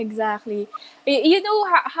Switzerland. Yes, exactly. You know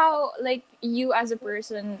how like you as a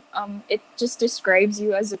person, it just describes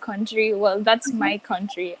you as a country. Well, that's my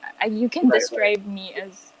country. You can Right. describe me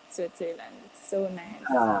as Switzerland. It's so nice.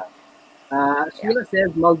 Sheila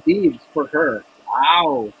says Maldives for her.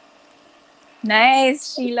 Wow.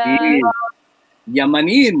 Nice, Sheila. Maldives.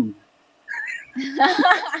 Yamanin.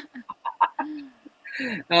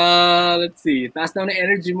 Let's see. Taas na ng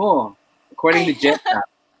energy mo. According to Jetta.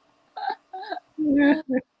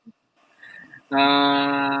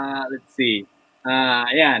 Let's see.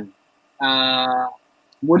 Ayan.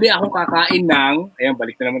 Muli akong kakain ng, ayan,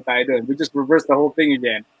 balik na naman tayo doon. We just reverse the whole thing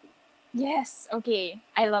again. Yes, okay.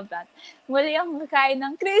 I love that. Muli akong kakain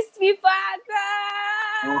ng crispy pata!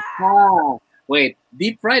 Aha. Wait,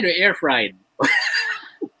 deep fried or air fried?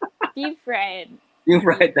 Deep fried. Deep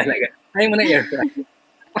fried talaga. Ayaw mo na air fried.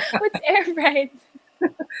 What's air fried?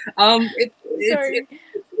 Sorry.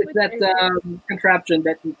 It's that contraption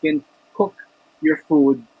that you can cook your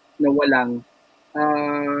food na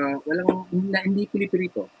hindi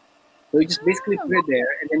pinipirito. So you just basically put it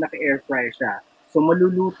there and then naka-air fry siya. So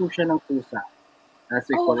maluluto siya ng pusa. That's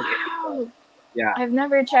what we call it. Wow! Yeah. I've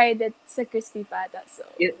never tried it sa crispy pata, so...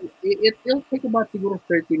 It'll take about siguro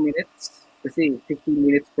 30 minutes. Kasi 15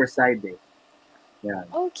 minutes per side eh. Yeah.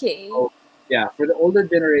 Okay. So, yeah, for the older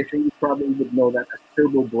generation, you probably would know that as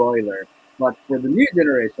turbo broiler. But for the new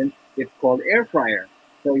generation, it's called air fryer.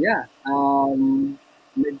 So yeah,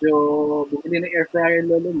 medyo bumili ng air fryer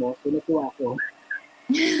lolo mo, so natuwa ako.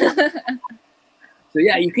 So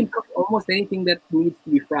yeah, you can cook almost anything that needs to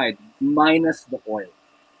be fried, minus the oil.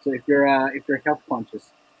 So if you're health conscious,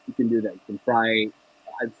 you can do that. You can fry.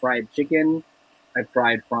 I've fried chicken. I've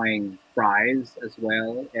tried frying fries as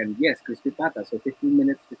well, and yes, crispy pata. So 15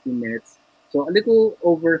 minutes, 15 minutes. So a little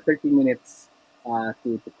over 30 minutes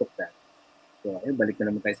to cook that. So ayun, balik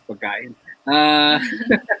na naman tayo sa pagkain.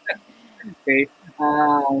 Okay.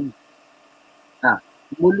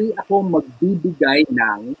 Muli ako magbibigay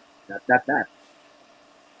ng that.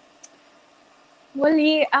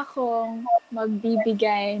 Muli akong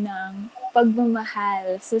magbibigay ng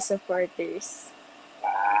pagmamahal sa supporters.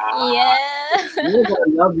 Yeah! We're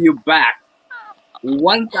gonna love you back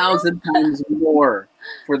 1,000 times more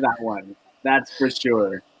for that one. That's for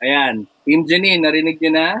sure. Ayan. Team Janine, narinig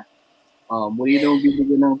nyo na? Muli daw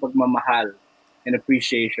bibigyan ng pagmamahal and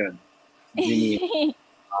appreciation. Janine,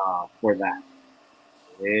 for that.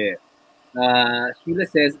 Yeah. Sheila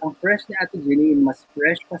says, ang fresh ni Ate Janine, mas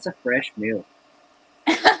fresh pa sa fresh milk.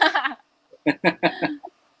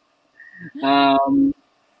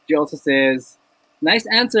 She also says, nice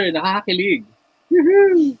answer, nakakakilig.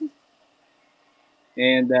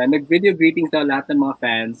 And nag-video greetings daw lahat ng mga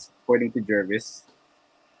fans, according to Jervis.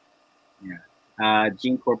 Yeah.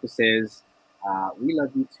 Gene Corpus says, "We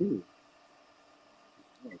love you too,"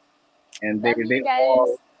 and Love they you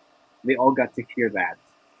guys. all got to hear that.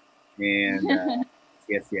 And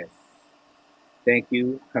yes, yes. Thank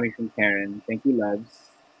you, coming from Karen. Thank you, loves.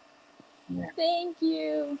 Yeah. Thank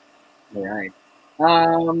you. All right.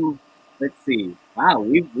 Um, let's see. Wow,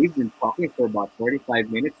 we've been talking for about 45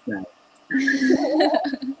 minutes now.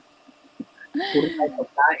 Puro tayo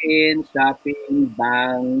pagkain, shopping,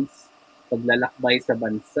 banks, paglalakbay sa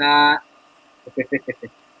bansa.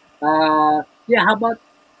 Yeah, how about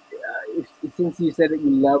since you said that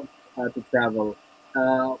you love to travel,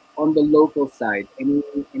 on the local side, any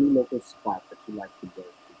local spot that you like to go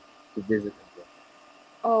to visit as well?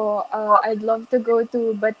 Oh, I'd love to go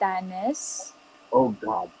to Batanes. Oh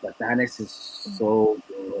God, Batanes is so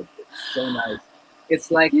good. It's so nice.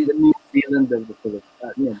 It's like the New Zealand of the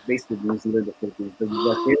Philippines. Basically New Zealand of the Philippines. The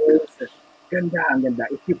hills, ganda, ang ganda.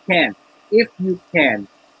 If you can,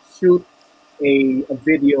 shoot a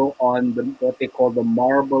video on what they call the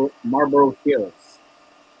Marlborough Hills.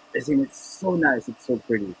 As in, it's so nice. It's so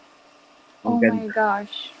pretty. Ang Oh my ganda.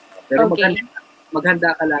 gosh. Pero Okay.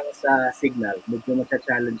 maghanda ka lang sa signal. Medyo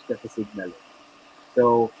challenge ka sa signal.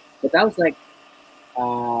 So, but that was like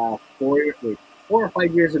 4 or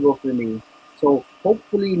 5 years ago for me. So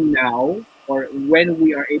hopefully now, or when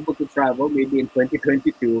we are able to travel, maybe in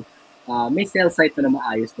 2022, may cell site na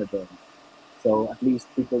maayos na doon. So at least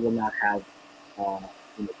people will not have uh,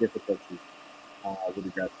 difficulty with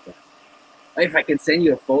regards to that. If I can send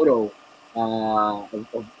you a photo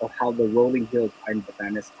of how the rolling hills are in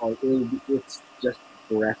Batanes, it's just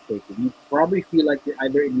breathtaking. You probably feel like you're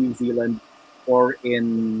either in New Zealand or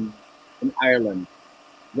in Ireland.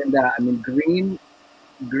 Then I mean, green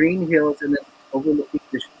hills, and then overlooking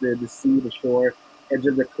the sea, the shore, edge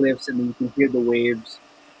of the cliffs, and then you can hear the waves.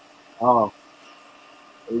 Oh,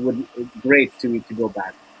 it's great to go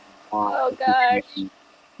back. Oh If you gosh. can.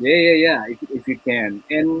 Yeah, yeah, yeah. If you can,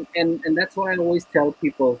 and that's what I always tell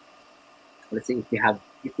people. Let's say if you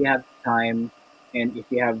have time, and if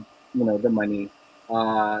you have the money,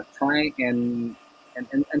 try and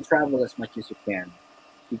travel as much as you can,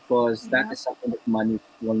 because that Yep. is something that money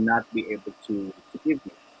will not be able to give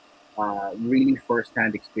you. Really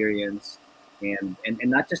first-hand experience, and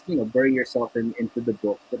not just bury yourself into the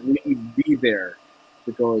book, but really be there,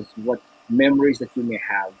 because what memories that you may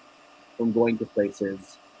have from going to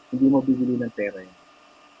places, hindi mo bibili ng pera yun.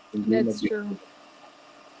 Hindi mo That's bibili. true.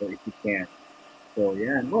 So if you can. So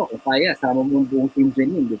yan. Well, kung kaya, sama mo yung buong team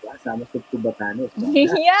Janine, di ba? Sama sa Batanes. Why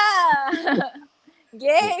not? Yeah.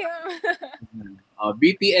 Game.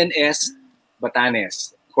 BTNS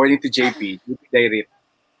Batanes, according to JP. JP Direct.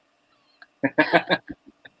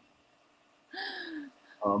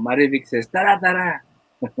 Marivic says, tara, tara.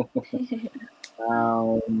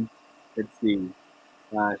 Let's see.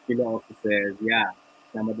 Sheila also says, yeah,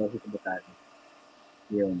 sama daw siya sa Batanes.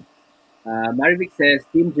 Yun. Marivic says,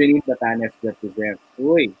 Team Janine Batanes represent.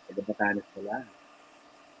 Uy, taga Batanes pala.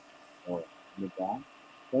 Oh, di ba?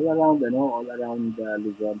 All around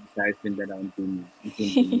Luzon, besides Mindanao and Team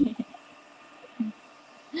Janine.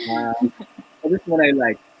 This one I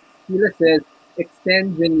like. Sheila says,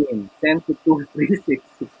 extend Janine, 10 to 2366.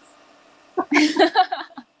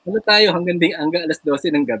 Ano tayo hanggang alas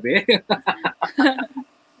 12 ng gabi?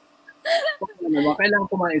 Ano naman, kailangan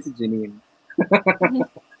kumain si Janine.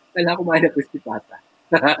 Kailangan kumain ng crispy pata.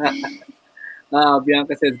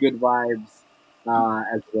 Bianca says good vibes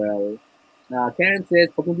as well. Karen says,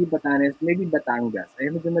 pag hindi Batanes, maybe Batangas. Ay,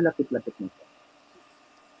 medyo malapit-lapit nito.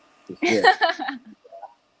 Is good.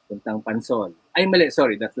 Puntang Pansol. Ay, mali.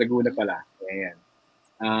 Sorry, that's Laguna pala. Ayan.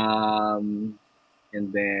 And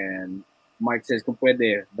then, Mark says, kung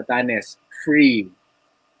pwede, Batanes, free.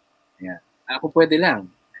 Ayan. Kung pwede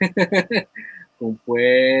lang. Kung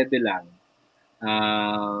pwede lang.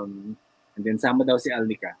 And then, sama daw si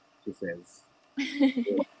Alnica, she says.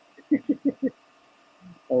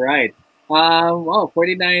 All right. Well,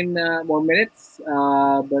 49 more minutes.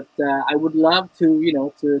 But I would love to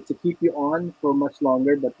keep you on for much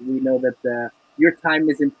longer. But we know that your time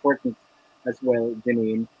is important as well,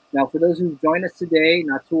 Janine. Now, for those who've joined us today,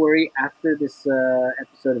 not to worry. After this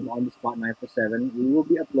episode of On the Spot 947, we will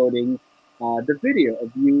be uploading the video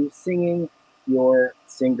of you singing your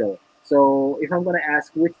single. So, if I'm going to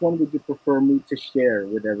ask, which one would you prefer me to share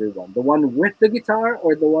with everyone? The one with the guitar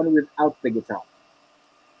or the one without the guitar?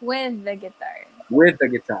 With the guitar. With the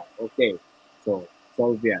guitar. Okay. So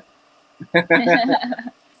yeah.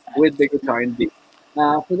 With the guitar indeed.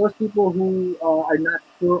 For those people who are not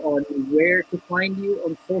sure on where to find you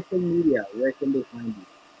on social media, where can they find you?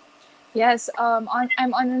 Yes, I'm on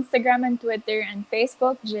Instagram and Twitter and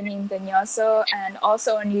Facebook, Janine Tenoso, and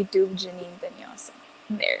also on YouTube, Janine Tenoso.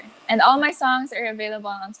 There. And all my songs are available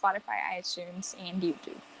on Spotify, iTunes, and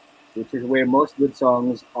YouTube. which is where most good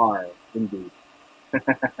songs are, indeed.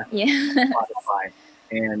 Yeah. Spotify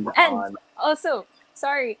and And on. also,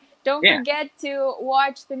 sorry, don't Yeah, forget to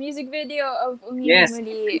watch the music video of Umili yes.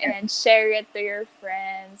 Muli and share it to your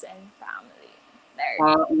friends and family. There.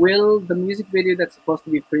 Will the music video that's supposed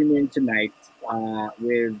to be premiering tonight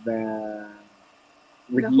with The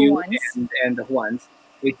Who you Ones. and the Juans,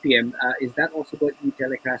 8 p.m. Is that also going to be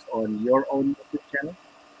telecast on your own YouTube channel?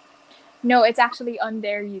 No, it's actually on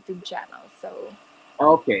their YouTube channel. So,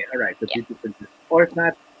 Okay, all right. So yeah. YouTube can, or if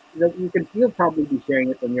not, you'll probably be sharing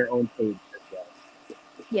it on your own page as well. So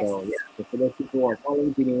yeah, Yes. so for those people who are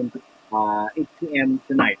following Janine, 8 p.m.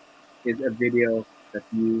 tonight is a video that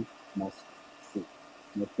you must see.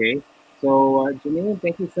 Okay, so Janine,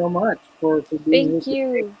 thank you so much for being here Thank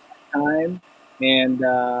today. you. Time, and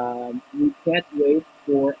we can't wait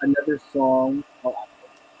for another song.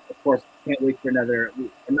 Of course, can't wait for another.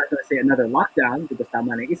 I'm not going to say another lockdown because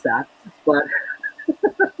tama na isa, but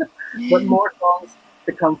more songs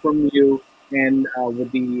to come from you and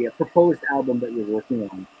with the proposed album that you're working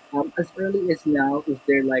on. As early as now, is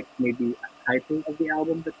there like maybe a title of the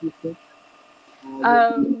album that you think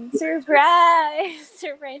will be Surprise!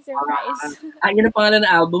 Surprise, surprise. yun ang pangalan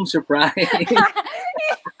ng album, Surprise.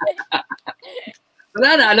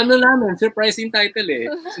 Wala na, alam na namin, surprise yung title eh.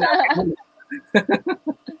 Sinabi mo na.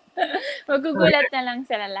 Magugulat na lang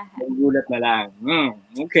sila lahat. Gulat na lang.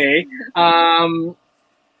 Okay.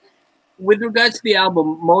 With regards to the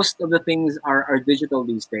album, most of the things are digital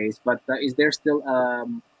these days, but is there still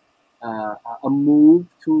a move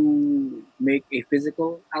to make a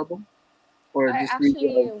physical album or I just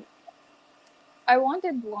actually, I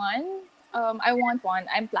wanted one. I want one.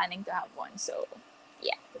 I'm planning to have one. So,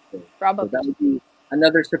 yeah, okay. So that probably. would be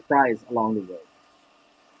another surprise along the way.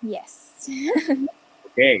 Yes.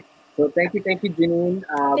 Okay. So thank you, Janine.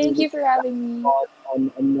 We Thank will you for having me.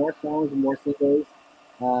 on more songs, more singles.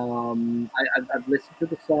 I've listened to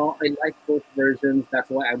the song. I like both versions. That's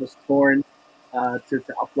why I was torn to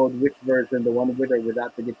upload which version, the one with or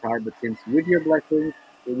without the guitar. But since with your blessings,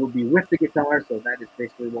 it will be with the guitar. So that is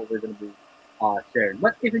basically what we're going to be sharing.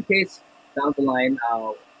 But if in case down the line,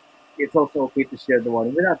 it's also okay to share the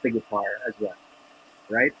one without the guitar as well,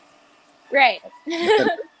 right? Right.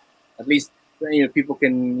 At least people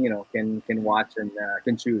can can watch and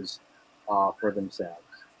can choose for themselves.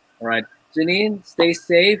 All right, Janine, stay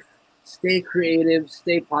safe, stay creative,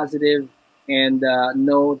 stay positive, and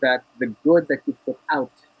know that the good that you put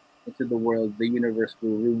out into the world, the universe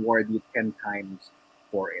will reward you 10 times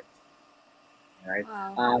for it. All right.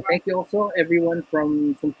 Wow. Thank you also everyone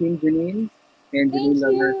from Team Janine and Janine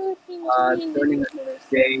Thank Lovers you. Thank joining us you.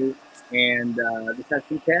 today. And this has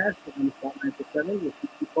been Cash on Spot947. We'll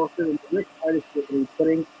keep you posted on which artists we're going to be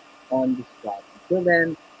putting on the spot. Until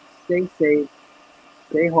then, stay safe,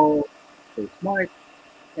 stay home, stay smart,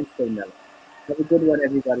 and stay mellow. Have a good one,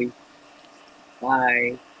 everybody.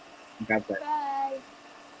 Bye. God bless. Bye.